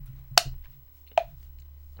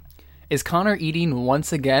Is Connor eating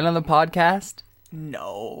once again on the podcast?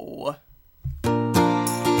 No.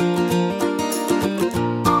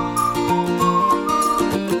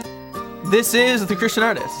 This is The Christian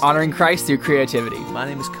Artist. Honoring Christ through creativity. My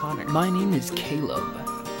name is Connor. My name is Caleb.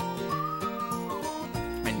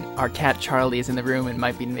 And our cat Charlie is in the room and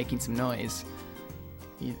might be making some noise.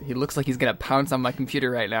 He looks like he's going to pounce on my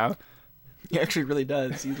computer right now. He actually really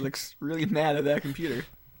does. He looks really mad at that computer.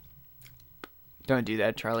 Don't do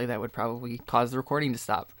that, Charlie. That would probably cause the recording to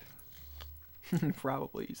stop.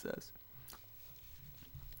 Probably, he says.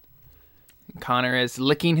 Connor is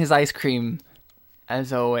licking his ice cream,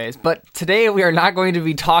 as always. But today we are not going to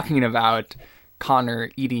be talking about Connor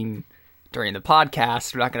eating during the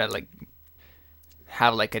podcast. We're not going to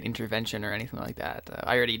have an intervention or anything like that.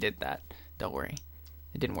 I already did that. Don't worry.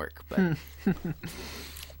 It didn't work. But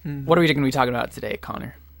what are we going to be talking about today,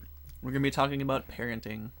 Connor? We're going to be talking about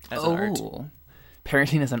parenting as an art.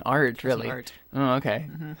 Parenting as an art, really? As an art. Oh, okay.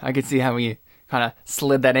 Mm-hmm. I could see how we kind of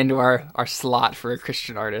slid that into our slot for a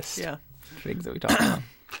Christian artist. Yeah. Things that we talk about.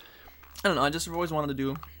 I don't know. I just always wanted to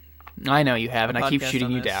do. I know you have, and I keep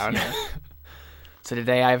shooting you down. Yeah. So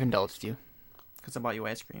today I have indulged you. Because I bought you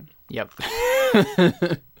ice cream. Yep.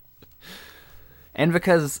 And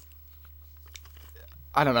because,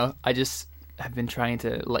 I don't know, I just have been trying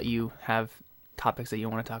to let you have topics that you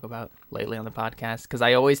want to talk about lately on the podcast, because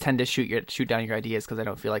I always tend to shoot down your ideas because I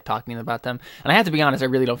don't feel like talking about them. And I have to be honest, I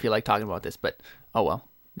really don't feel like talking about this, but oh well,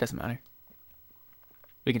 it doesn't matter.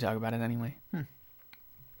 We can talk about it anyway.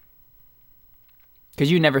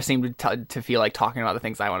 Because you never seem to feel like talking about the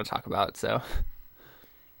things I want to talk about, so.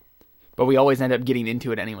 But we always end up getting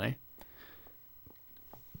into it anyway.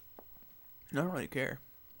 I don't really care.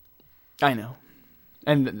 I know.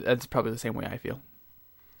 And that's probably the same way I feel.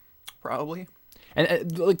 Probably.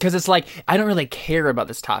 And because it's like, I don't really care about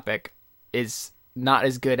this topic is not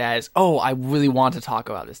as good as, oh, I really want to talk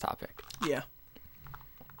about this topic. Yeah.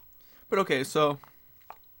 But okay, so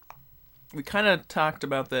we kind of talked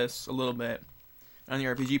about this a little bit on the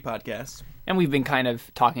RPG podcast. And we've been kind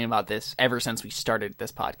of talking about this ever since we started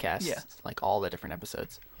this podcast. Yeah. Like all the different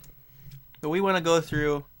episodes. But we want to go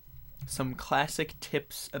through some classic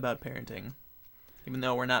tips about parenting. Even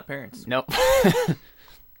though we're not parents. Nope.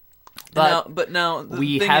 But now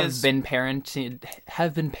we have been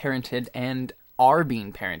parented and are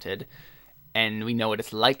being parented, and we know what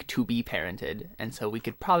it's like to be parented, and so we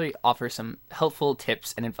could probably offer some helpful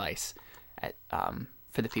tips and advice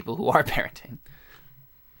for the people who are parenting.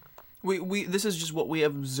 We this is just what we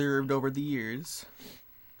have observed over the years,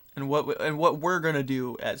 and what we're gonna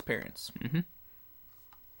do as parents. Mm-hmm.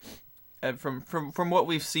 And from what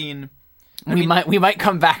we've seen. We might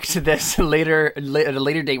come back to this later at a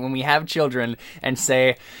later date when we have children and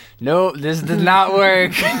say, no, this does not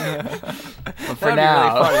work. But for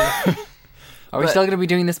now, really are we still going to be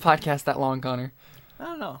doing this podcast that long, Connor? I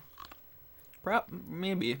don't know.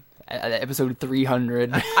 Maybe episode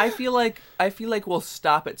 300. I feel like we'll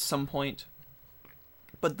stop at some point,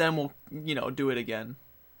 but then we'll do it again.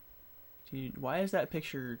 Why is that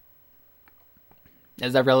picture?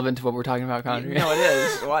 Is that relevant to what we're talking about, Connor? No, it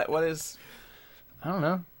is. What is? I don't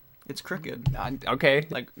know. It's crooked. Okay.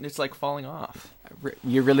 It's like falling off.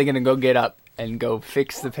 You're really going to go get up and go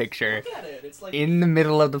fix the picture Look at it. It's like in the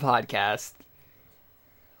middle of the podcast.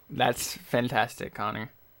 That's fantastic,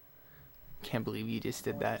 Connor. Can't believe you just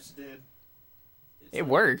did that. It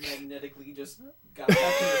worked. Magnetically just got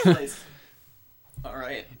back into place. All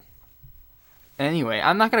right. Anyway,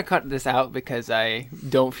 I'm not going to cut this out because I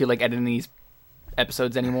don't feel like editing these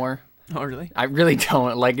episodes anymore. Oh, really? I really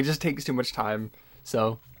don't. It just takes too much time.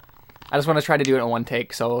 So I just want to try to do it in one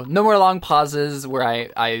take. So no more long pauses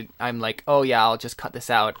where I'm like, oh yeah, I'll just cut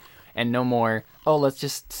this out. And no more, oh, let's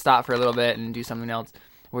just stop for a little bit and do something else.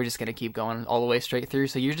 We're just going to keep going all the way straight through.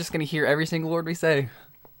 So you're just going to hear every single word we say.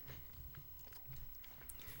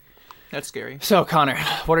 That's scary. So Connor,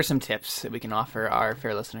 what are some tips that we can offer our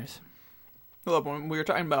fair listeners? Well, when we were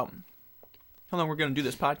talking about how long we're going to do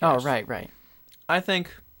this podcast. Oh, right. I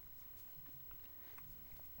think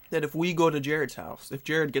that if we go to Jared's house, if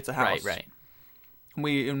Jared gets a house, right,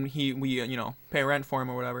 we pay rent for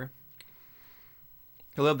him or whatever,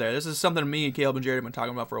 he'll live there. This is something me and Caleb and Jared have been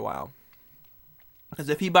talking about for a while. Because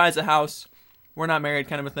if he buys a house, we're not married,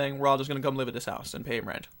 kind of a thing. We're all just going to come live at this house and pay him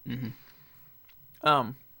rent. Mm-hmm.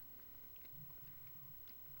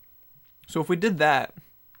 So if we did that,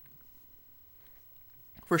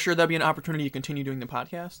 for sure that'd be an opportunity to continue doing the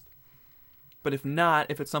podcast. But if not,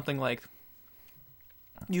 if it's something like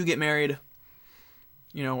you get married,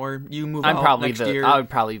 or you move out next year. I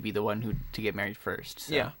would probably be the one to get married first.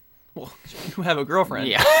 So. Yeah. Well, you have a girlfriend.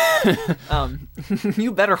 Yeah.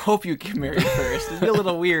 You better hope you get married first. It'd be a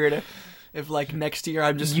little weird if, like, next year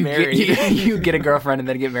I'm just you married. you get a girlfriend and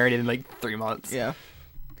then get married in like 3 months. Yeah.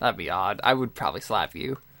 That'd be odd. I would probably slap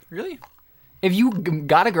you. Really? If you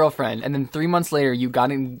got a girlfriend and then 3 months later you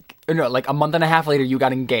got like a month and a half later you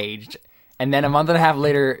got engaged, and then a month and a half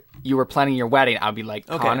later you were planning your wedding, I'd be like,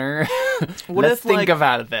 Okay. Connor, What let's if, think like-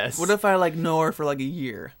 about this. What if I, like, know her for, like, a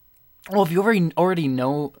year? Well, if you already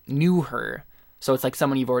knew her, so it's like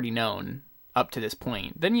someone you've already known up to this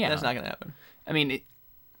point, then yeah. That's not gonna happen. I mean,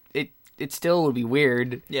 it still would be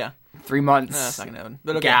weird. Yeah. 3 months No, that's not gonna happen.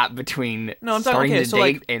 But okay. gap between No, I'm talking- starting okay, to so, date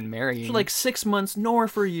like- and marrying. So, like, 6 months, know her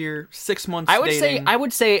for a year, 6 months I would dating.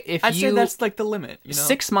 say if I'd you say that's, like, the limit, you know?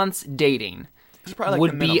 6 months dating It's probably, like,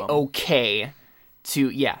 would the be minimum. okay to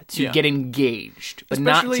Yeah. get engaged, but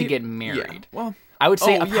not to Especially- get Yeah. married. Well, I would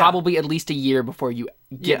say Oh, yeah. probably at least a year before you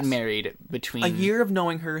get Yes. married. Between a year of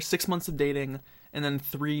knowing her, 6 months of dating, and then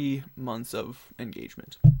 3 months of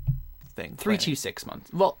engagement thing. 3 planning. to 6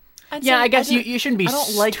 months. Well, I'd yeah, say- I guess I don't- you shouldn't be I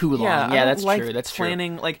don't like too long. Yeah, Yeah, I don't that's like true. That's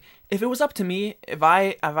planning. Like, if it was up to me, if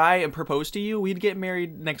I proposed to you, we'd get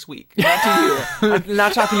married next week. Not to you. I'm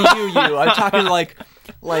not talking to you. I'm talking like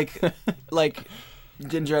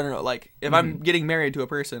in general. Like, if I'm getting married to a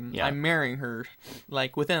person, Yeah. I'm marrying her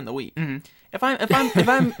like within the week. If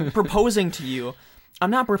I'm proposing to you,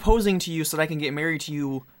 I'm not proposing to you so that I can get married to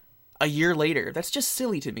you a year later. That's just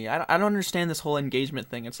silly to me. I don't understand this whole engagement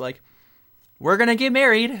thing. It's like, we're gonna get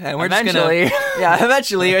married, and we're Eventually. just gonna, yeah,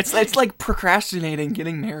 eventually. It's like procrastinating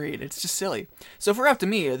getting married. It's just silly. So for after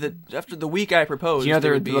me, after the week I proposed, Do you know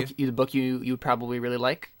it would the book you would probably really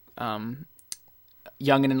like?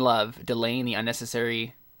 Young and in Love, Delaying the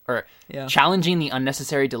Unnecessary, or Yeah. Challenging the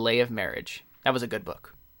Unnecessary Delay of Marriage. That was a good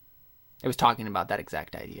book. It was talking about that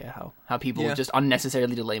exact idea, how people Yeah. just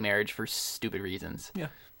unnecessarily delay marriage for stupid reasons.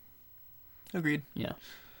 agreed. Yeah.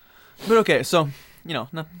 But okay, so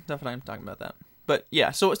not that I'm talking about that. But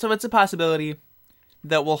yeah, so it's a possibility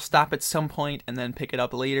that we'll stop at some point and then pick it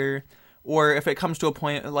up later, or if it comes to a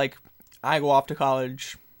point like I go off to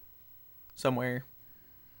college somewhere.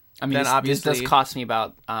 I mean, Then this does obviously- cost me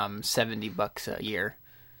about $70 a year,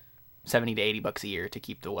 $70 to $80 a year to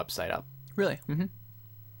keep the website up. Really? Mm-hmm.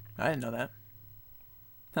 I didn't know that.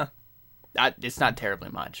 It's not terribly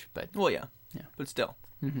much, but Well, yeah, Yeah. but still,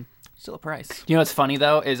 still a price. you know what's funny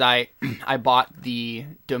though is I bought the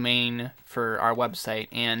domain for our website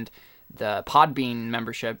and the Podbean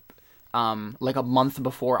membership like a month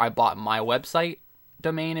before I bought my website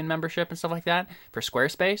domain and membership and stuff like that for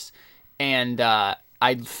Squarespace, and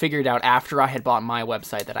I figured out after I had bought my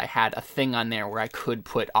website that I had a thing on there where I could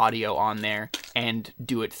put audio on there and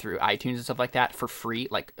do it through iTunes and stuff like that for free,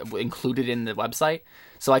 like included in the website.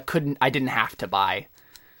 So I didn't have to buy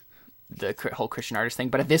the whole Christian artist thing.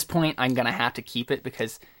 But at this point, I'm gonna have to keep it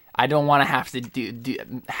because I don't want to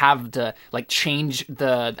have to like change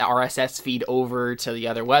the RSS feed over to the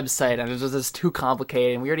other website, and it's just too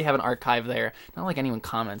complicated. And we already have an archive there. Not like anyone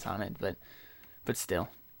comments on it, but still.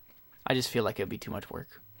 I just feel like it would be too much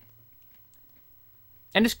work.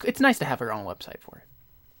 And it's nice to have our own website for it.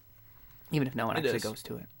 Even if no one It actually is. goes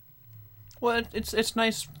to it. Well, it's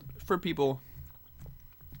nice for people.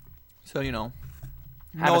 So know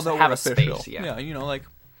Have that have we're a official. space, yeah. Like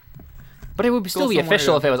But it would still be somewhere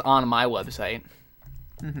official to- if it was on my website.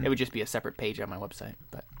 It would just be a separate page on my website.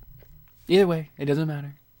 But either way, it doesn't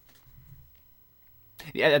matter.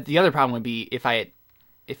 The other problem would be if I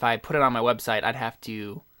put it on my website, I'd have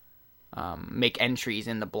to make entries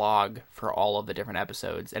in the blog for all of the different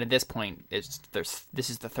episodes. And at this point, this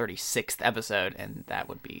is the 36th episode, and that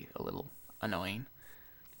would be a little annoying.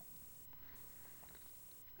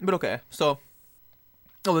 But okay, so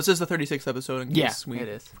this is the 36th episode. In Yeah, case we it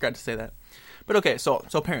is. forgot to say that. But okay, so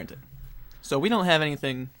parenting. So we don't have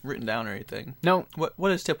anything written down or anything. No.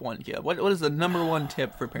 What is tip 1, Kia? What is the number 1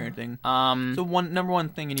 tip for parenting? So number 1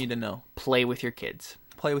 thing you need to know: Play with your kids.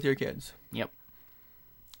 play with your kids. Yep.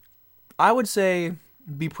 I would say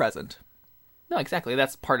be present. No, exactly.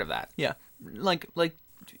 That's part of that. Yeah, like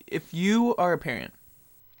if you are a parent,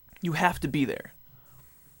 you have to be there.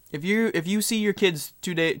 If you see your kids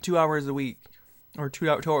 2 hours a week, or 2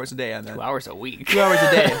 hours a day, on that 2 hours a week. 2 hours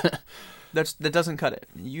a day, that doesn't cut it.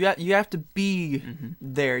 You have to be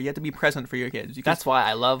there. You have to be present for your kids. That's why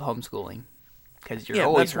I love homeschooling, because you're Yeah,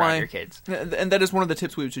 always that's around why- your kids. and that is one of the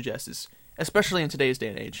tips we would suggest is, especially in today's day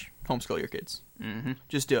and age, homeschool your kids. Mm-hmm.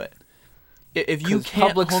 Just do it. If you 'Cause can't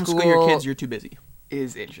public homeschool your school- kids, you're too busy.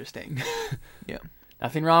 Is interesting. Yeah.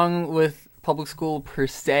 Nothing wrong with public school per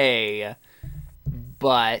se,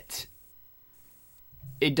 but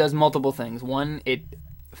it does multiple things. One, it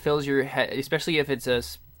fills your head, especially if it's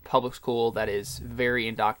public school that is very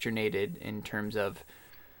indoctrinated in terms of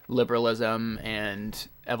liberalism and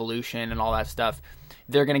evolution and all that stuff,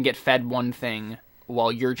 they're going to get fed one thing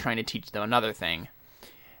while you're trying to teach them another thing.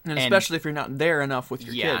 And especially if you're not there enough with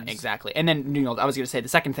your kids. Yeah, exactly. And then, I was going to say the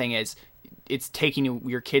second thing is it's taking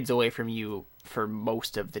your kids away from you for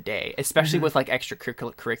most of the day, especially with like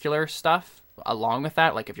extracurricular stuff along with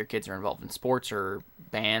that. Like if your kids are involved in sports or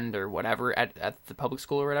band or whatever at the public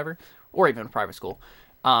school or whatever, or even a private school,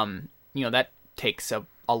 that takes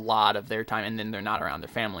a lot of their time, and then they're not around their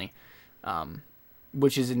family,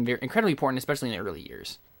 which is incredibly important, especially in the early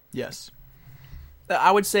years. Yes.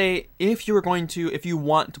 I would say if you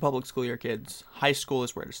want to public school your kids, high school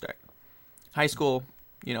is where to start. High school,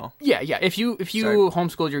 Yeah. If you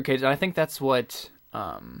homeschooled your kids, and I think that's what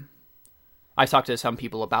I talked to some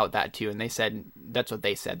people about that too, and they said that's what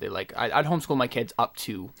they said. They're like, I'd homeschool my kids up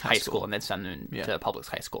to high school and then send them to public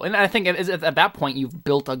high school. And I think at that point you've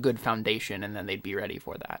built a good foundation, and then they'd be ready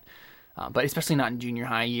for that. But especially not in junior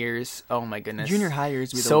high years. Oh my goodness, junior high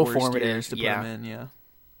years would be so the worst formative years to put them in. Yeah.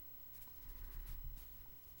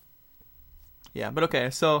 Yeah, but okay,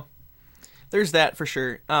 so there's that for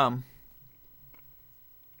sure.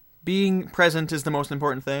 Being present is the most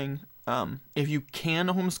important thing. If you can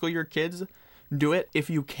homeschool your kids, do it. If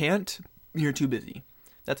you can't, you're too busy.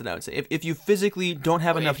 That's what I would say. If you physically don't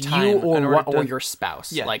have enough time, you or your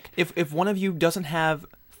spouse, yeah. Like if one of you doesn't have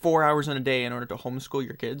 4 hours in a day in order to homeschool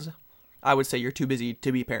your kids, I would say you're too busy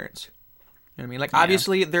to be parents. You know what I mean? Like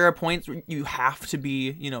obviously there are points where you have to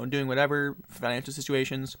be, doing whatever financial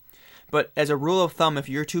situations. But as a rule of thumb, if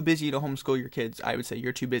you're too busy to homeschool your kids, I would say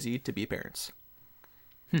you're too busy to be parents.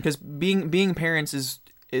 Because being parents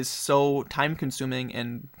is so time consuming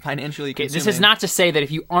and financially consuming. This is not to say that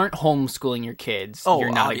if you aren't homeschooling your kids,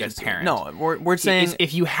 you're not obviously a good parent. No, we're saying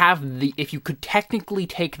if you could technically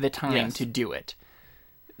take the time to do it,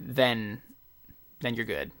 then you're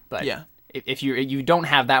good. But if you don't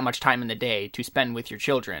have that much time in the day to spend with your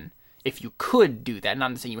children, if you could do that,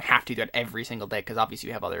 not saying you have to do that every single day, because obviously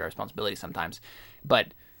you have other responsibilities sometimes,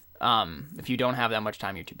 but if you don't have that much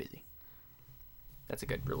time, you're too busy. That's a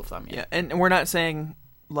good rule of thumb. Yeah, and we're not saying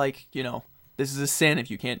like this is a sin if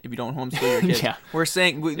you don't homeschool your kids. Yeah, we're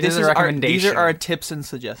saying this is a recommendation. These are our tips and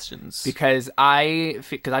suggestions. Because I've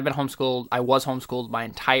been homeschooled. I was homeschooled my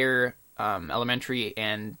entire elementary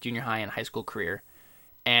and junior high and high school career.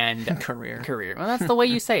 And career. Well, that's the way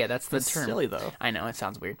you say it. That's the term. Silly though. I know, it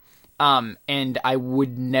sounds weird. And I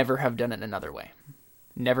would never have done it another way.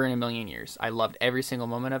 Never in a million years. I loved every single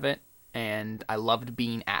moment of it, and I loved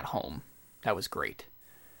being at home. That was great.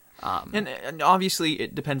 And obviously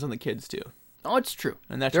it depends on the kids too. Oh, it's true.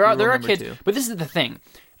 And that's there are kids, too. But this is the thing.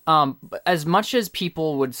 But as much as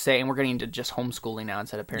people would say, and we're getting into just homeschooling now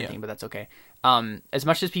instead of parenting, but that's okay. As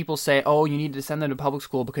much as people say, oh, you need to send them to public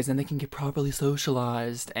school because then they can get properly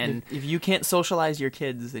socialized. And if you can't socialize your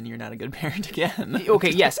kids, then you're not a good parent again. Okay,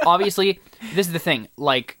 yes, obviously, this is the thing.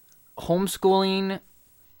 Like, homeschooling,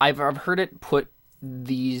 I've heard it put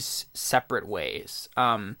these separate ways.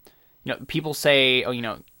 People say,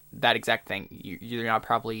 that exact thing.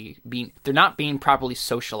 They're not being properly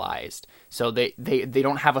socialized, so they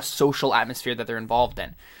don't have a social atmosphere that they're involved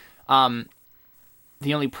in.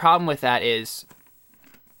 The only problem with that is,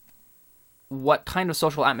 what kind of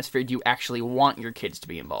social atmosphere do you actually want your kids to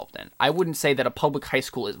be involved in? I wouldn't say that a public high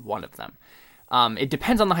school is one of them. It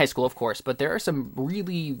depends on the high school, of course, but there are some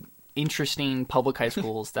really interesting public high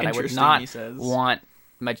schools that I would not want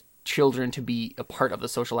my children to be a part of the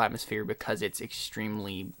social atmosphere because it's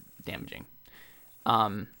extremely damaging.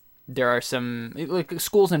 There are some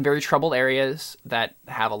schools in very troubled areas that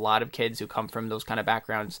have a lot of kids who come from those kind of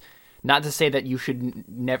backgrounds. Not to say that you should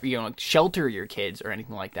never, shelter your kids or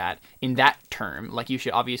anything like that in that term. Like, you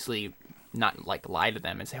should obviously not lie to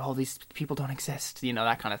them and say, "Oh, these people don't exist,"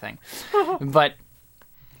 that kind of thing. But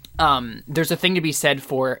there's a thing to be said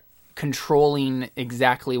for controlling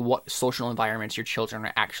exactly what social environments your children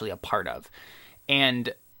are actually a part of.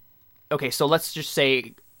 And okay, so let's just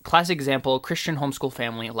say, classic example, Christian homeschool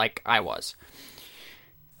family like I was.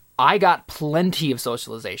 I got plenty of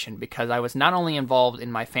socialization because I was not only involved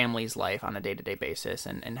in my family's life on a day-to-day basis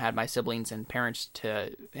and had my siblings and parents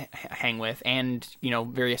to hang with, and,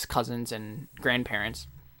 various cousins and grandparents,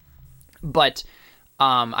 but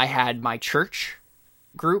I had my church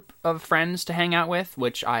group of friends to hang out with,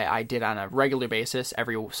 which I did on a regular basis.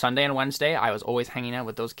 Every Sunday and Wednesday, I was always hanging out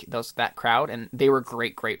with that crowd, and they were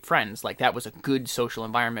great friends. Like, that was a good social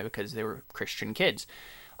environment because they were Christian kids.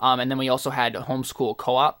 And then we also had homeschool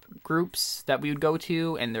co-op groups that we would go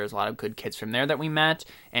to, and there's a lot of good kids from there that we met.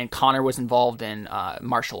 And Connor was involved in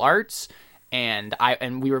martial arts, and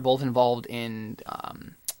we were both involved in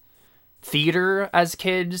theater as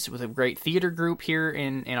kids with a great theater group here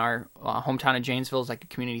in our hometown of Janesville is like a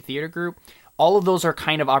community theater group. All of those are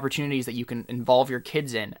kind of opportunities that you can involve your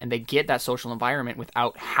kids in, and they get that social environment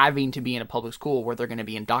without having to be in a public school where they're going to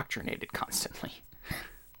be indoctrinated constantly.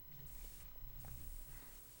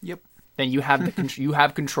 Yep. Then you have you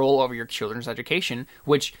have control over your children's education,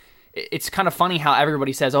 which it's kind of funny how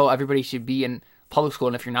everybody says, oh, everybody should be in public school,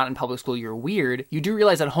 and if you're not in public school, you're weird. You do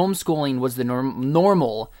realize that homeschooling was the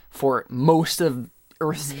normal for most of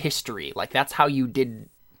Earth's history. Like, that's how you did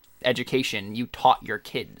education. You taught your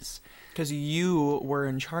kids. Because you were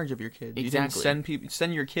in charge of your kids. Exactly. You didn't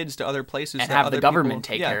send your kids to other places. And that have other the government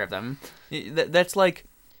people, take care of them. That's like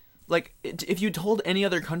if you told any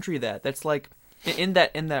other country that's like, in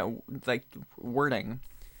that like wording,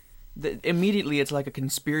 immediately it's like a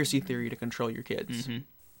conspiracy theory to control your kids. Mm-hmm.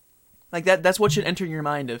 Like that's what should enter your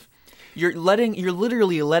mind. If you're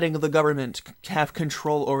literally letting the government have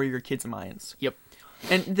control over your kids' minds. Yep.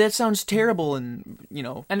 And that sounds terrible, and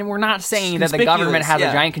and we're not saying that the government has a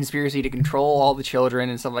giant conspiracy to control all the children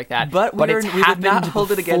and stuff like that. But it's happened not hold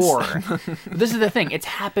it against before. This is the thing; it's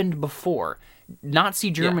happened before. Nazi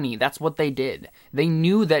Germany, that's what they did. They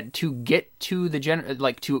knew that to get to the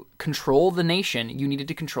to control the nation, you needed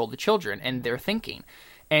to control the children and their thinking.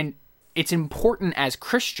 And it's important as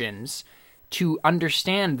Christians to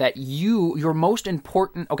understand that your most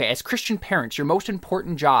important, as Christian parents, your most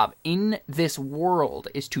important job in this world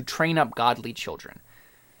is to train up godly children.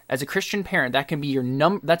 As a Christian parent, that can be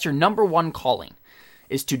that's your number one calling,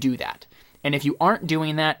 is to do that. And if you aren't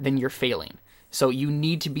doing that, then you're failing. So you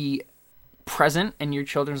need to be present in your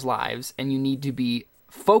children's lives, and you need to be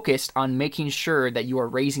focused on making sure that you are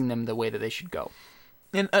raising them the way that they should go.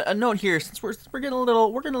 And a note here, since we're getting a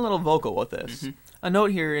little vocal with this, a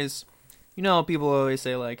note here is, people always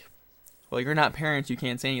say like, well, you're not parents, you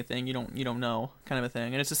can't say anything, you don't know, kind of a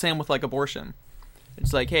thing. And it's the same with like abortion.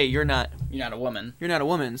 It's like, hey, you're not a woman. You're not a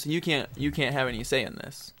woman, so you can't have any say in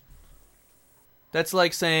this. That's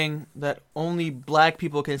like saying that only black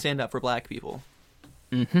people can stand up for black people.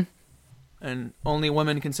 Mm-hmm. And only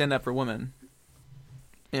women can stand up for women.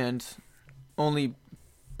 And only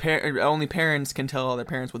parents can tell other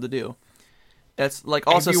parents what to do. That's like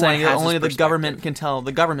also Everyone saying that has only this the government can tell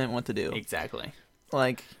the government what to do. Exactly.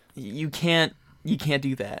 Like, you can't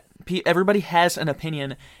do that. Everybody has an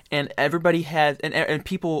opinion, and everybody has and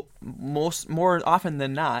people more often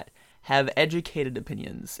than not have educated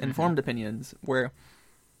opinions, informed opinions, where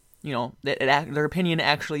their opinion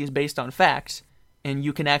actually is based on facts, and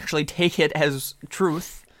you can actually take it as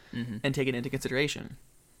truth and take it into consideration.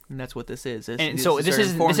 And that's what this is. This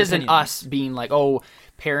isn't us being like, oh,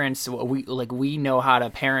 parents, we know how to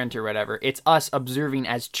parent or whatever. It's us observing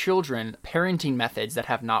as children parenting methods that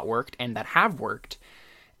have not worked and that have worked,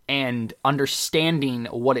 and understanding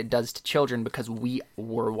what it does to children because we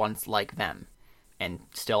were once like them and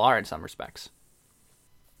still are in some respects.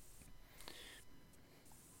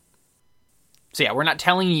 So yeah, we're not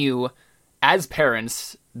telling you as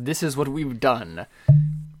parents, this is what we've done.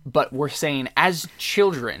 But we're saying, as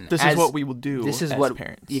children, this is what we will do. This is as what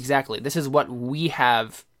parents. Exactly. This is what we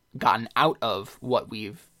have gotten out of what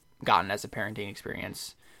we've gotten as a parenting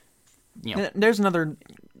experience. There's another,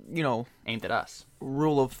 aimed at us.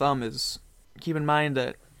 Rule of thumb is keep in mind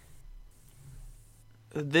that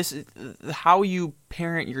how you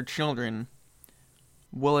parent your children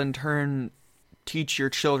will in turn teach your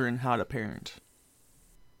children how to parent.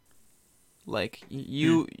 Like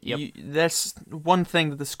that's one thing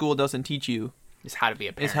that the school doesn't teach you is how to be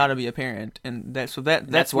a parent. And that's one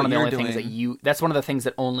of the only doing. things that's one of the things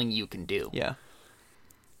that only you can do. Yeah.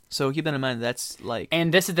 So keep that in mind. That's like,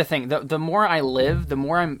 and this is the thing. The more I live, the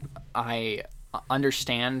more I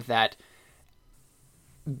understand that.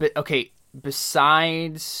 But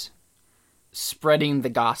besides spreading the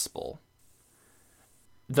gospel,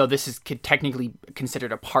 though this is technically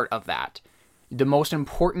considered a part of that, the most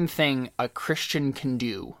important thing a Christian can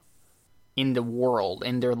do in the world,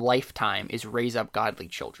 in their lifetime, is raise up godly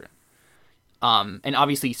children. And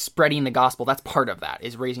obviously spreading the gospel, that's part of that,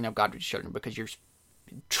 is raising up godly children, because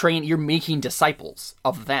you're making disciples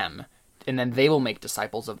of them, and then they will make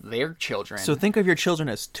disciples of their children. So think of your children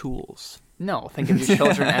as tools. No, think of your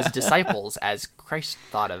children as disciples, as Christ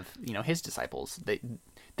thought of, his disciples.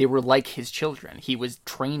 They were like his children. He was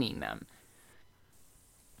training them.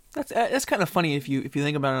 That's kind of funny if you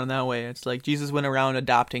think about it in that way. It's like Jesus went around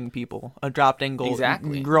adopting grown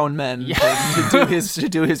men to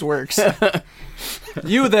do his works.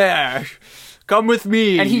 You there, come with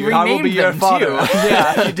me. And he I will be renamed your them father. too.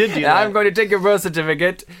 Yeah, he did do that. I'm going to take your birth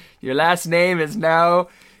certificate. Your last name is now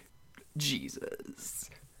Jesus.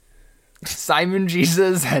 Simon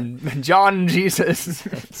Jesus and John Jesus.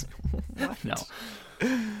 No.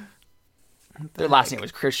 Their last name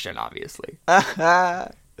was Christian, obviously.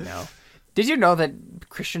 No. Did you know that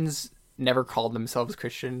Christians never called themselves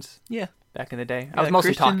Christians? Yeah. Back in the day? Yeah, I was mostly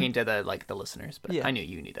Christian- talking to the listeners, but Yeah. I knew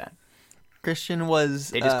you knew that. Christian was...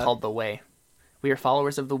 They just called the way. We are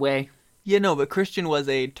followers of the way. Yeah, no, but Christian was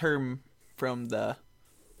a term from the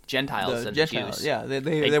Gentiles and Gentiles. Jews. Yeah,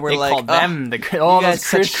 they were like... called them "Oh, all you those guys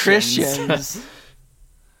such Christians. Christians.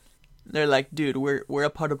 They're like, dude, we're a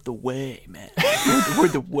part of the way, man. We're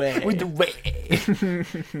the way. We're the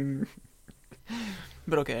way.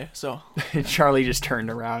 But okay, so... Charlie just turned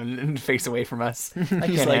around and faced away from us. I He's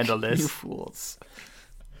can't like, handle this. You fools.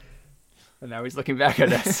 And now he's looking back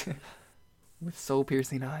at us with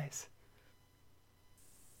soul-piercing eyes.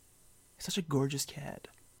 Such a gorgeous cat.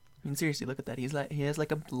 I mean, seriously, look at that. He has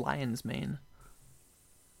like a lion's mane.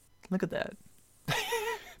 Look at that.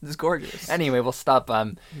 It's gorgeous. Anyway, we'll stop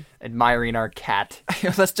admiring our cat.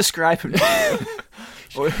 Let's describe him.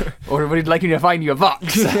 Or would you like me to find you a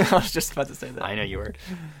box? I was just about to say that. I know you were.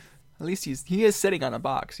 At least he is sitting on a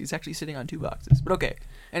box. He's actually sitting on 2 boxes. But okay.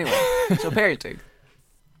 Anyway, so parenting.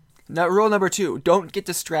 Now, rule number 2: don't get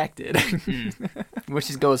distracted. Which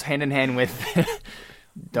just goes hand in hand with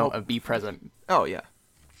don't be present. Oh yeah.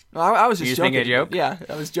 No, I was You just just joking. making a joke? Yeah,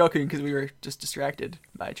 I was joking because we were just distracted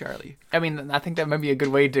by Charlie. I mean, I think that might be a good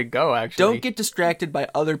way to go, actually. Don't get distracted by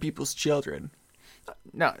other people's children.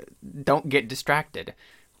 No, don't get distracted.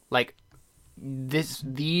 Like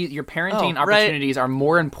your parenting Oh, right. opportunities are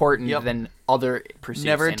more important Yep. than other pursuits.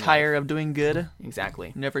 Never in tire of doing good. life.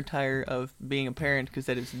 Exactly. Never tire of being a parent because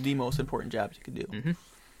that is the most important job you can do.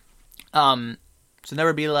 So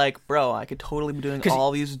never be like, bro, I could totally be doing 'Cause-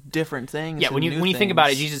 all these different things. Yeah, and when new you think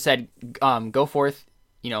about it, things. Jesus said, "Go forth,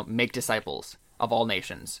 make disciples of all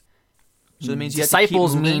nations." So that means you have to keep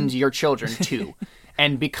Disciples moving? means your children too,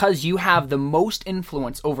 and because you have the most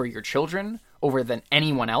influence over your children over than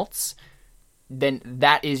anyone else, then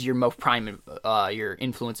that is your most your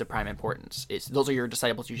influence of prime importance. Those are your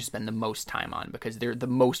disciples you should spend the most time on because they're the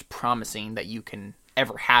most promising that you can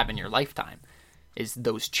ever have in your lifetime. Is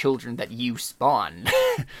those children that you spawn.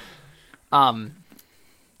 Should I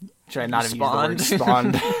not have used the word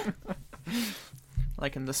spawned?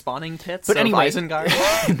 like in the spawning pits But of anyway,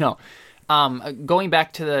 Isengard. no. Going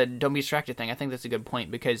back to the don't be distracted thing, I think that's a good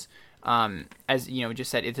point because, as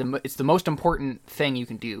just said, it's the most important thing you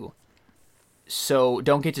can do. So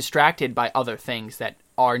don't get distracted by other things that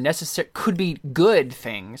are necessary, could be good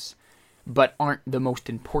things, but aren't the most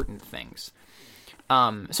important things.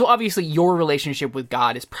 So obviously your relationship with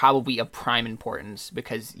God is probably of prime importance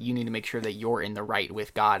because you need to make sure that you're in the right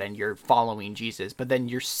with God and you're following Jesus. But then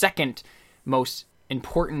your second most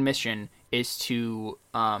important mission is to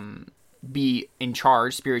be in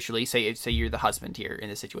charge spiritually. Say you're the husband here in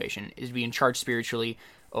this situation, is to be in charge spiritually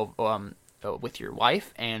of with your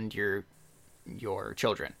wife and your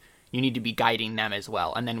children. You need to be guiding them as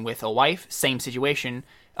well. And then with a wife, same situation.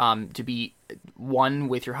 To be one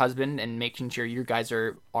with your husband and making sure you guys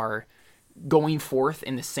are going forth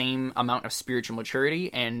in the same amount of spiritual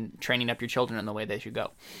maturity and training up your children in the way they should go.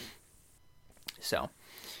 So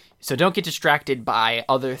don't get distracted by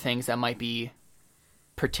other things that might be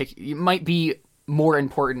more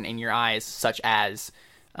important in your eyes, such as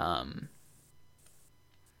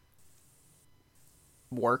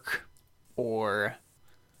work or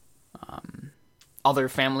other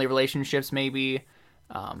family relationships, maybe.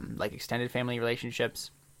 Like extended family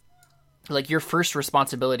relationships. Like your first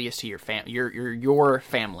responsibility is to your family, your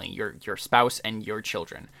spouse and your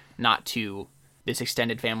children, not to this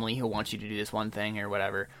extended family who wants you to do this one thing or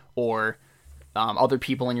whatever, or other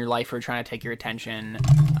people in your life who are trying to take your attention,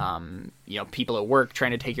 people at work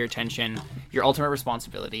trying to take your attention. Your ultimate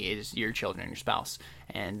responsibility is your children and your spouse.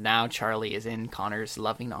 And now Charlie is in Connor's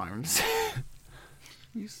loving arms.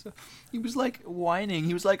 He was like whining.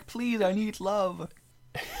 He was like, please, I need love.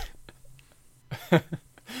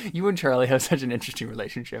 You and Charlie have such an interesting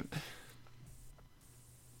relationship.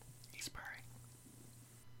 He's purring.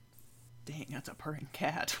 Dang, that's a purring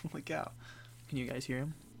cat. Holy cow. Can you guys hear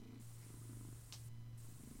him?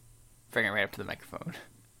 Bring it right up to the microphone.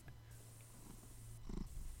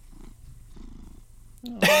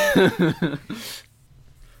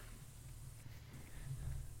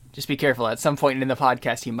 Just be careful. At some point in the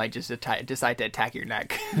podcast, he might just decide to attack your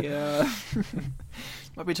neck. Yeah.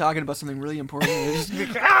 Might be talking about something really important.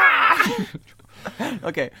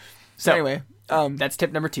 Okay. So anyway, that's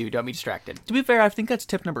tip number 2. Don't be distracted. to be fair, I think that's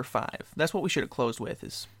tip number 5. That's what we should have closed with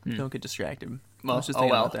is don't get distracted. Well, I was just oh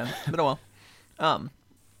thinking well. about that. But oh well.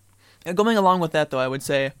 And going along with that, though, I would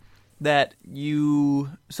say that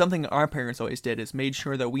something our parents always did is made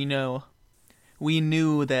sure that we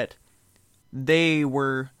knew that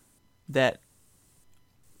that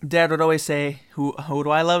Dad would always say, who do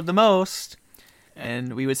I love the most?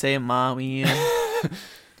 And we would say, Mommy.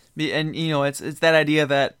 And it's that idea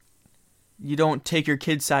that you don't take your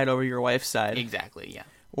kid's side over your wife's side. Exactly, yeah.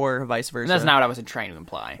 Or vice versa. And that's not what I was trying to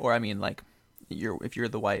imply. Or I mean, like, if you're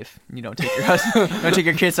the wife, you don't take don't take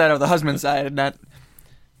your kid's side over the husband's side, and not.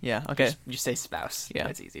 Yeah. Okay. Just say spouse. Yeah,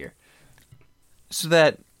 it's easier. So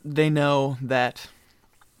that they know that.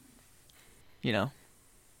 Your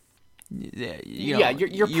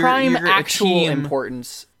prime you're actual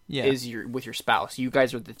importance is with your spouse. You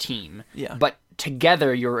guys are the team. Yeah. But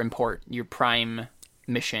together, your prime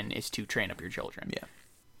mission is to train up your children. Yeah.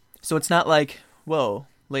 So it's not like, whoa,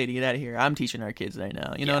 lady, get out of here. I'm teaching our kids right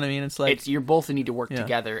now. You know what I mean? It's like you both need to work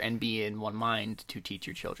together and be in one mind to teach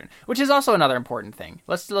your children, which is also another important thing.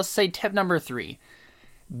 Let's say tip number 3.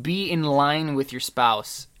 Be in line with your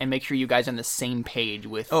spouse and make sure you guys are on the same page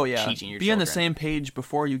with teaching your children. Be on the same page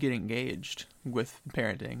before you get engaged with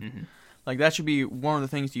parenting. Mm-hmm. Like, that should be one of the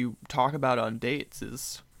things you talk about on dates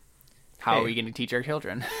is... How are we going to teach our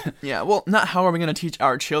children? Yeah, well, not how are we going to teach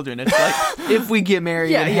our children. It's like, if we get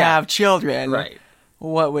married and have children, right?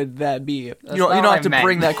 What would that be? You don't have to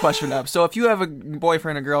bring that question up. So if you have a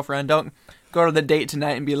boyfriend or girlfriend, don't go to the date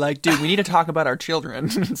tonight and be like, dude, we need to talk about our children.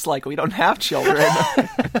 It's like, we don't have children.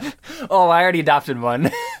 Oh, I already adopted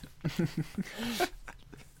one.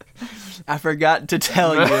 I forgot to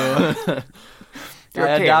tell you. I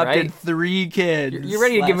adopted 3 kids. You're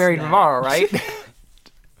ready to get married tomorrow, right?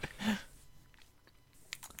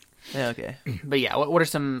 Yeah, okay. But yeah, what are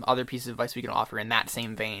some other pieces of advice we can offer in that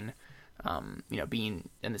same vein? Being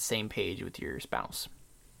in the same page with your spouse.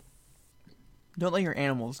 Don't let your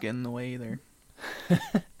animals get in the way either.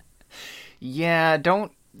 Yeah,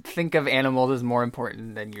 don't think of animals as more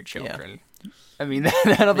important than your children. Yeah. I mean,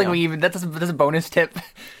 I don't think we even... That's a bonus tip.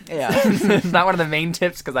 Yeah. It's not one of the main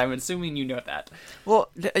tips, because I'm assuming you know that. Well,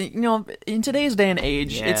 in today's day and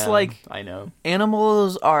age, it's like... I know.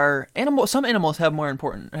 Some animals have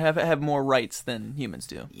have more rights than humans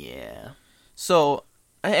do. Yeah. So...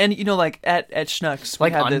 And like at Schnucks,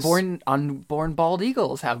 like unborn bald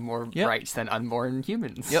eagles have more rights than unborn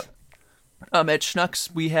humans. Yep. At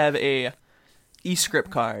Schnucks, we have a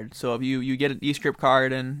eScript card. So if you get an eScript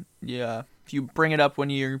card, and if you bring it up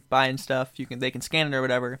when you're buying stuff, they can scan it or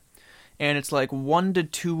whatever. And it's like 1 to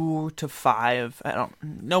 2 to 5.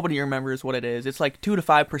 Nobody remembers what it is. It's like 2 to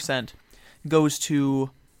 5% goes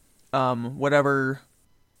to whatever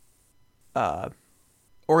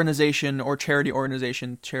organization or charity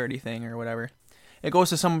thing or whatever. It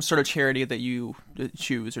goes to some sort of charity that you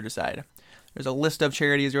choose or decide. There's a list of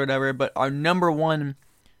charities or whatever, but our number one,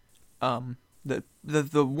 the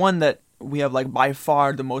one that we have like by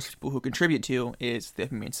far the most people who contribute to is the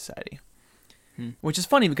Humane Society. Which is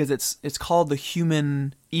funny because it's called the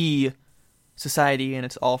Human Society, and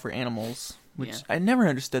it's all for animals, which I never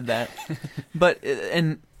understood that. But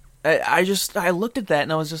I looked at that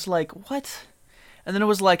and I was just like, what? And then it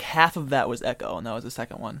was like half of that was Echo, and that was the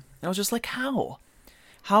second one. And I was just like, how?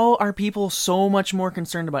 How are people so much more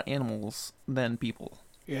concerned about animals than people?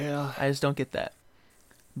 Yeah. I just don't get that.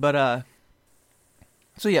 But,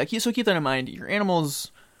 so keep that in mind. Your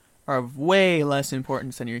animals are of way less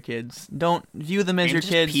importance than your kids. Don't view them as your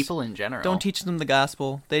kids. People in general. Don't teach them the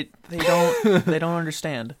gospel. They don't they don't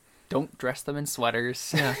understand. Don't dress them in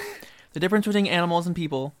sweaters. Yeah. The difference between animals and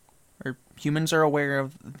people, or humans are aware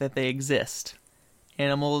of that they exist.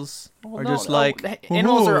 Animals animals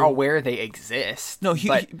are aware they exist. No,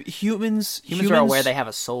 humans are aware they have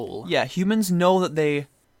a soul. Yeah, humans know that they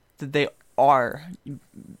are.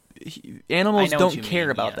 Animals don't care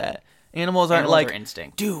about that. Animals aren't like,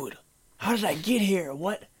 instinct. Dude, how did I get here?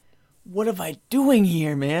 What am I doing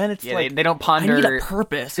here, man? It's like they don't ponder. I need a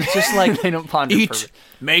purpose. It's just like they don't ponder. Eat,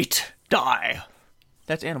 mate, die.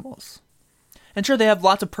 That's animals. And sure, they have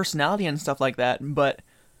lots of personality and stuff like that, but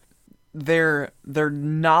their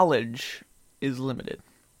knowledge is limited.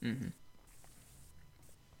 Mm-hmm.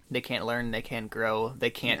 They can't learn. They can't grow. They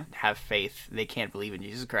can't have faith. They can't believe in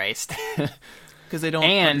Jesus Christ because they don't.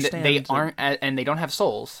 And understand they aren't. And they don't have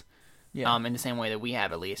souls. Yeah. In the same way that we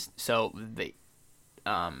have, at least. So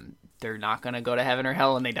they're not gonna go to heaven or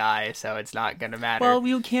hell when they die. So it's not gonna matter. Well,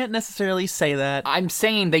 you can't necessarily say that. I'm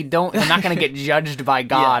saying they're not gonna get judged by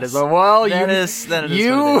God as you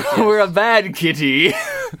were a bad kitty.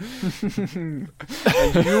 And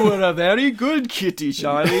you were a very good kitty,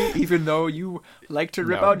 Charlie, even though you like to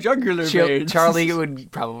rip out jugular veins. Charlie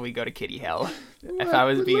would probably go to kitty hell, if I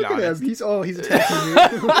was being honest. He's attacking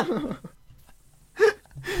me.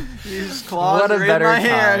 These claws What a are better in my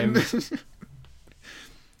time. hand.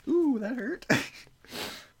 Ooh, that hurt.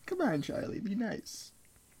 Come on, Charlie, be nice.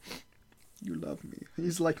 You love me.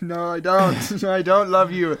 He's like, no, I don't. I don't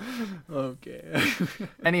love you. Okay.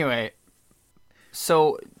 Anyway,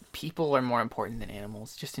 so people are more important than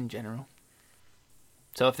animals, just in general.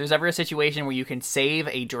 So if there's ever a situation where you can save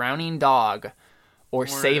a drowning dog or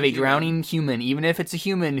save a human. drowning human, even if it's a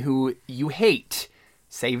human who you hate,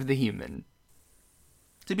 save the human.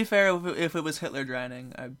 To be fair, if it was Hitler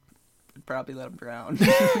drowning, I'd probably let him drown.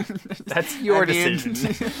 That's your I mean,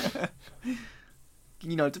 decision.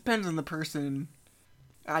 You know, it depends on the person.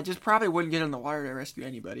 I just probably wouldn't get in the water to rescue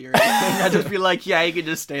anybody or anything. I'd just be like, yeah, you can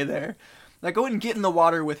just stay there. Like, I wouldn't get in the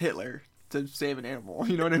water with Hitler to save an animal.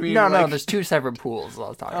 You know what I mean? No, like, there's two separate pools I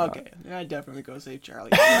was talking about. Okay, yeah, I'd definitely go save Charlie.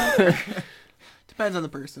 Depends on the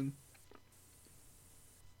person.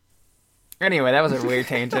 Anyway, that was a weird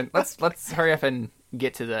tangent. Let's hurry up and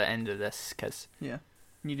get to the end of this, because Yeah.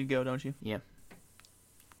 You need to go, don't you?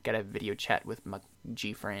 got a video chat with my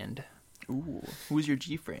G friend, Ooh. Who's your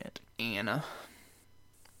G friend? Anna.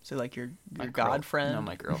 So, like, your My god friend? No,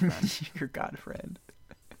 my girlfriend. Your god friend.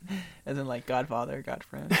 As in, like, godfather, god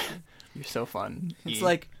friend. You're so fun. It's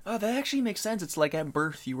like, oh, that actually makes sense. It's like at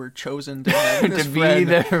birth you were chosen to have this to be friend.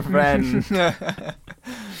 their friend.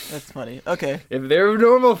 That's funny. Okay. If their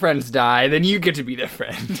normal friends die, then you get to be their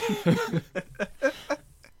friend.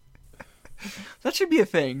 That should be a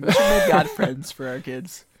thing. We should make god friends for our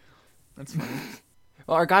kids. That's funny.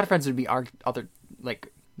 Well, our god friends would be our other,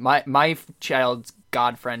 like, my child's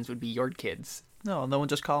god friends would be your kids. No one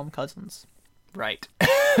just call them cousins. Right.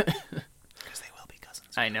 Because they will be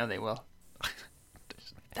cousins. I know they will.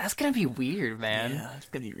 That's gonna be weird, man. Yeah, it's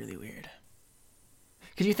going to be really weird.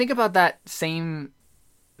 Because you think about that same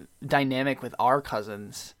dynamic with our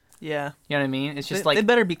cousins. Yeah. You know what I mean? It's just They like,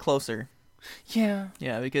 better be closer. yeah.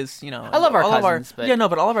 Yeah, because, you know. I love our all of cousins, but yeah, no,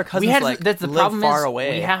 but all of our cousins, That's the live problem far is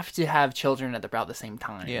away. we have to have children at about the same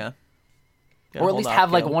time. Yeah. Or at least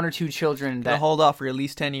have like one or two children Gotta that. hold off for at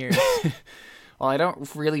least 10 years. Well, I don't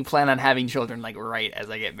really plan on having children like right as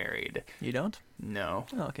I get married. You don't? No,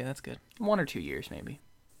 Oh, okay, that's good. 1 or 2 years maybe.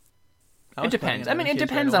 I It was planning depends. on I mean, having it kids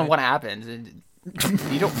depends right on away. what happens.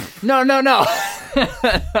 You don't. No.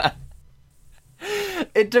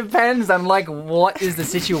 It depends on like what is the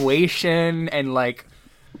situation and like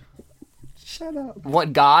Shut up.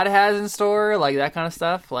 what God has in store, like that kind of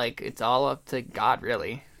stuff. Like it's all up to God,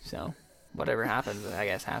 really. So whatever happens, I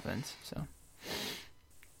guess happens. So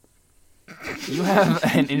you have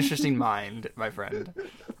an interesting mind, my friend.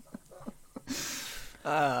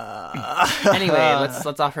 Anyway, let's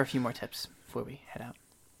offer a few more tips before we head out.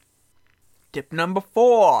 Tip number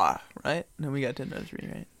 4, right? No, we got tip number 3,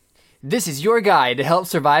 right? This is your guide to help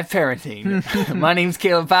survive parenting. My name's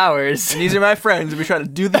Caleb Powers. And these are my friends. We try to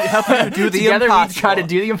help you do the Together impossible. we try to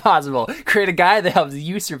do the impossible. Create a guide that helps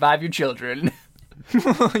you survive your children.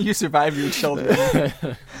 You survive your children.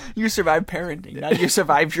 You survive parenting. Not you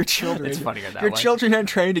survive your children. It's funnier that Your way. children aren't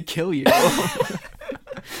trying to kill you.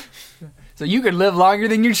 So you can live longer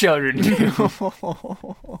than your children do. You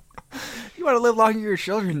want to live longer than your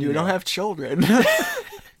children do. Don't have children.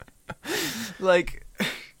 Like,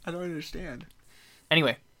 I don't understand.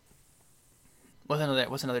 Anyway, what's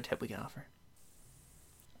another tip we can offer?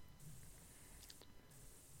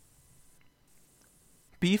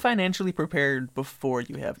 Be financially prepared before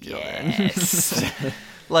you have children. Yes.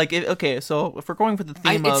 Like, so if we're going for the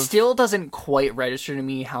theme It of... still doesn't quite register to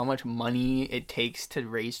me how much money it takes to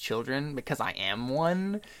raise children because I am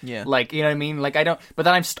one. Yeah. Like, you know what I mean? Like, I don't... But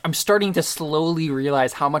then I'm starting to slowly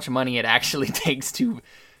realize how much money it actually takes to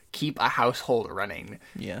keep a household running.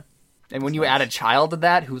 Yeah. And when you add a child to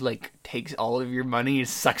that who, like, takes all of your money,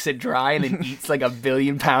 sucks it dry, and then eats, like, 1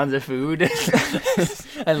 billion pounds of food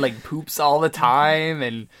and, like, poops all the time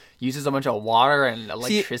and uses a bunch of water and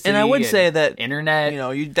electricity and I would say that, internet. you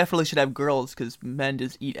know, you definitely should have girls because men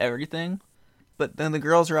just eat everything. But then the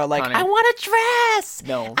girls are all like, Honey. I want a dress!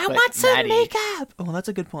 No, I but want some Maddie makeup! Oh, that's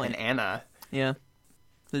a good point. and Anna, Yeah.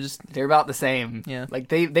 they're about the same. Yeah. Like,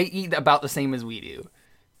 they eat about the same as we do.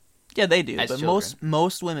 Yeah, they do. As But children.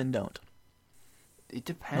 most women don't. It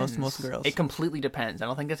depends. Most girls. It completely depends. I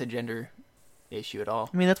don't think that's a gender issue at all.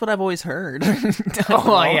 I mean, that's what I've always heard.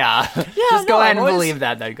 Oh, yeah. Just go no, ahead and I've always- believe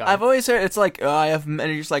that, God. I've always heard it's like, I have, and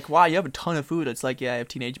you're just like, wow, you have a ton of food. It's like, yeah, I have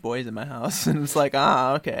teenage boys in my house. And it's like,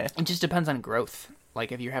 okay. It just depends on growth.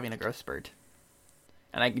 Like, if you're having a growth spurt.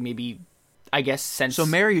 And I guess since... So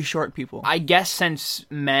marry short people. I guess since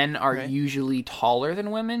men are Right. usually taller than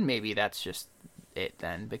women, maybe that's just it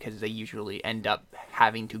then, because they usually end up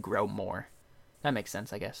having to grow more. That makes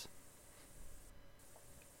sense, I guess.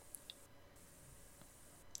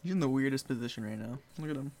 He's in the weirdest position right now. Look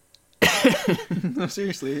at him. No,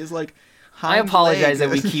 seriously, he's like. I apologize that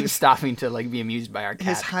we keep stopping to like be amused by our cat.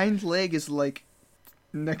 His hind leg is like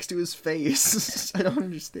next to his face. I don't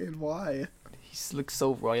understand why. He looks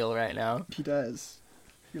so royal right now. He does.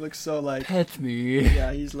 He looks so like. Pet me.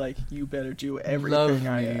 Yeah, he's like, you better do everything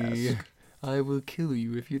I ask. I will kill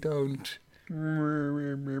you if you don't. But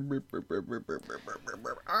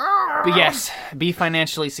yes, be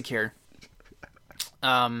financially secure.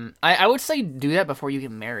 I would say do that before you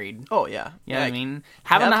get married. Oh yeah, You know what I mean?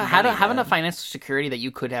 Having a financial security that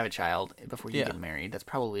you could have a child before you get married. That's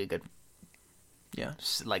probably a good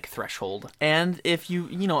like threshold. And if you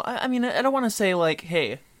know, I mean, I don't want to say like,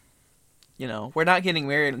 hey, you know, we're not getting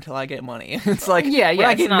married until I get money. It's like, we're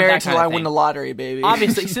not getting married until I win the lottery, baby.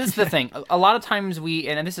 Obviously, so this is the thing. A lot of times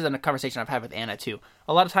and this is a conversation I've had with Anna too,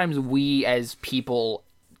 a lot of times we as people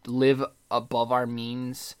live above our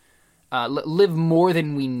means, live more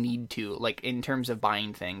than we need to, like in terms of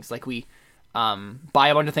buying things. Like we buy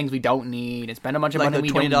a bunch of things we don't need and spend a bunch of money we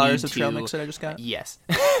don't need $20 of trail mix that I just got? Yes.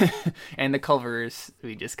 And the Culvers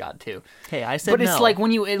we just got too. Hey, I said But it's like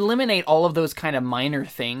when you eliminate all of those kind of minor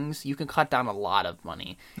things, you can cut down a lot of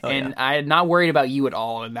money. I'm not worried about you at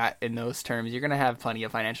all in those terms. You're going to have plenty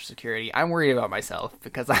of financial security. I'm worried about myself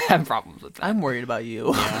because I have problems with that. I'm worried about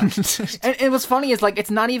you. Yeah. And what's funny is like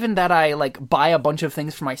it's not even that I like buy a bunch of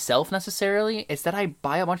things for myself necessarily. It's that I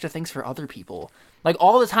buy a bunch of things for other people. Like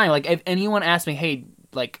all the time. Like if anyone asks me, hey,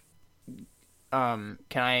 like, can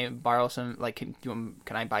I borrow some? Like, can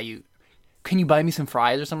I buy you? Can you buy me some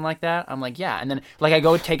fries or something like that? I'm like, yeah. And then like I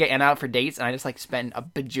go take Anna out for dates, and I just like spend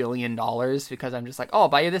 $1 bajillion because I'm just like, oh, I'll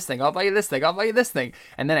buy you this thing, I'll buy you this thing, I'll buy you this thing.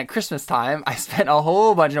 And then at Christmas time, I spent a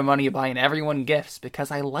whole bunch of money buying everyone gifts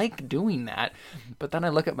because I like doing that. But then I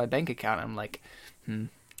look at my bank account, and I'm like,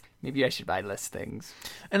 maybe I should buy less things.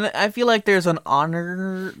 And I feel like there's an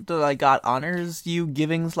honor that God honors you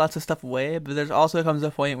giving lots of stuff away, but there's also comes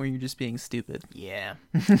a point where you're just being stupid. Yeah.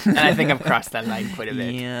 And I think I've crossed that line quite a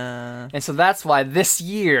bit. Yeah. And so that's why this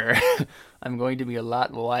year I'm going to be a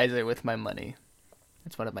lot wiser with my money.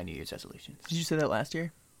 That's one of my New Year's resolutions. Did you say that last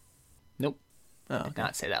year? Nope. Oh, I did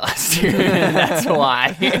not say that last year. That's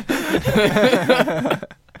why.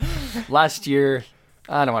 Last year,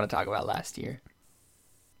 I don't want to talk about last year.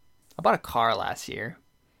 I bought a car last year.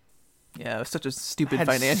 Yeah, it was such a stupid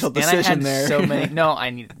financial decision and I had there. So many. No, I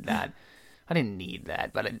needed that. I didn't need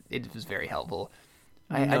that, but it was very helpful.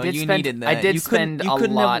 I did spend. I did spend a lot. You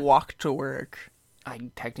couldn't have walked to work. I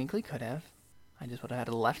technically could have. I just would have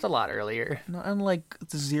had left a lot earlier. Not unlike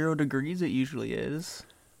the 0 degrees it usually is.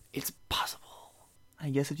 It's possible. I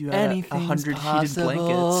guess if you had 100 heated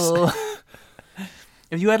blankets.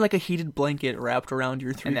 If you had like a heated blanket wrapped around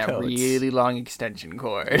your 3 coats. And that really long extension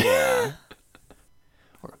cord. Yeah.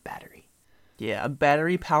 Or a battery. Yeah, a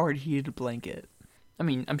battery-powered heated blanket. I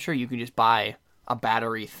mean, I'm sure you can just buy a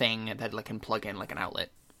battery thing that like can plug in like an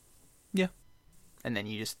outlet. Yeah. And then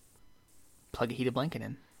you just plug a heated blanket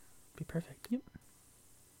in. Be perfect. Yep.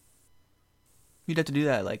 You'd have to do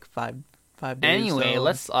that like 5 days. Anyway,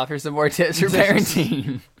 let's offer some more tips for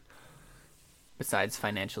parenting. Besides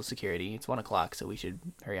financial security, it's 1:00, so we should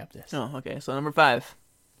hurry up this. Oh, okay. So number 5.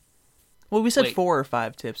 Well, we said 4 or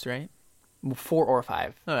 5 tips, right? 4 or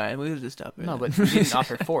 5. All right, we just stop it. No, but we didn't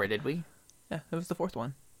offer 4, did we? Yeah, that was the 4th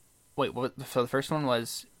one. Wait, what? So the first one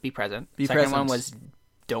was be present. Be Second present. one was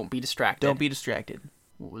don't be distracted. Don't be distracted.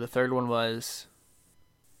 The third one was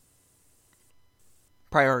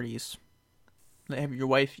priorities. Your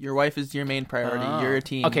wife is your main priority. You're a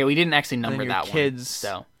teen. Okay, we didn't actually number that one. Kids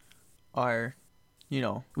so are, you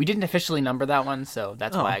know. We didn't officially number that one, so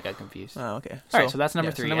that's why I got confused. Oh, okay. All right, so that's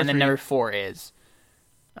number 3. And then number 4 is...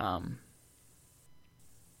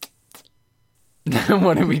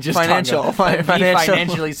 what did we just financial. Be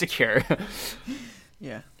financially secure.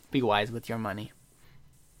 Yeah. Be wise with your money.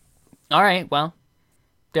 All right, well,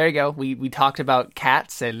 there you go. We talked about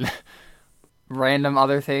cats and random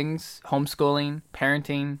other things, homeschooling,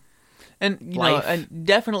 parenting, and you life, know, I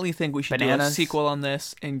definitely think we should do a bananas. sequel on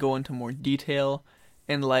this and go into more detail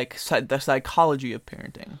and like the psychology of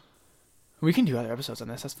parenting. We can do other episodes on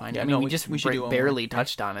this. That's fine. Yeah, I mean, no, we just we should do barely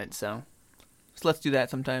touched on it, so let's do that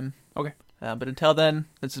sometime. Okay. But until then,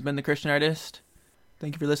 this has been The Christian Artist.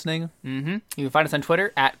 Thank you for listening. Mm-hmm. You can find us on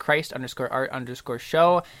Twitter at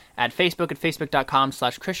Christ_art_show, at Facebook at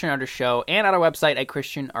Facebook.com/Christian_Artist_show, and at our website at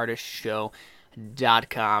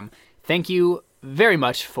ChristianArtistShow.com. Thank you very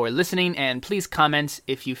much for listening, and please comment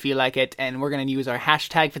if you feel like it. And we're going to use our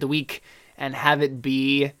hashtag for the week and have it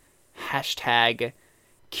be #KittyHell.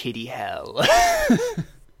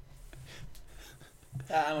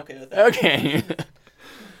 I'm okay with that. Okay.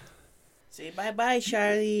 Say bye-bye,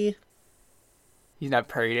 Charlie. He's not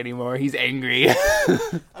purring anymore. He's angry. I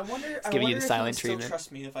wonder giving you the if silent he would treatment. still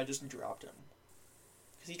trust me if I just dropped him.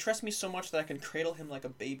 Because he trusts me so much that I can cradle him like a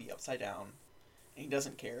baby upside down. And he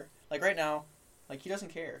doesn't care. Like right now, like he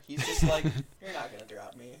doesn't care. He's just like, you're not going to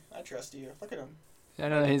drop me. I trust you. Look at him. I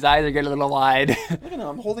don't know. His eyes are getting a little wide. Look at him.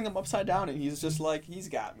 I'm holding him upside down and he's just like, he's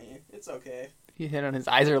got me. It's okay. His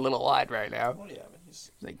eyes are a little wide right now. Oh yeah, but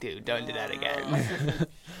he's Like, dude, don't do that again.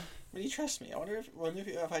 But he trusts me. I wonder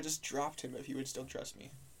if I just dropped him, if he would still trust me.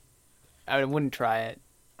 I wouldn't try it.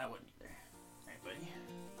 I wouldn't either. Alright, buddy.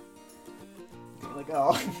 Let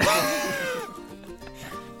go.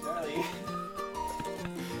 Charlie.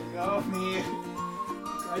 Let go of me.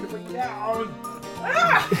 I'm trying to put you down.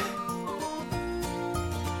 Ah!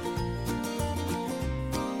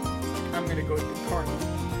 I'm gonna go to the corner.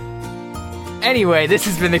 Anyway, this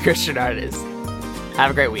has been The Christian Artist.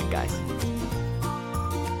 Have a great week, guys.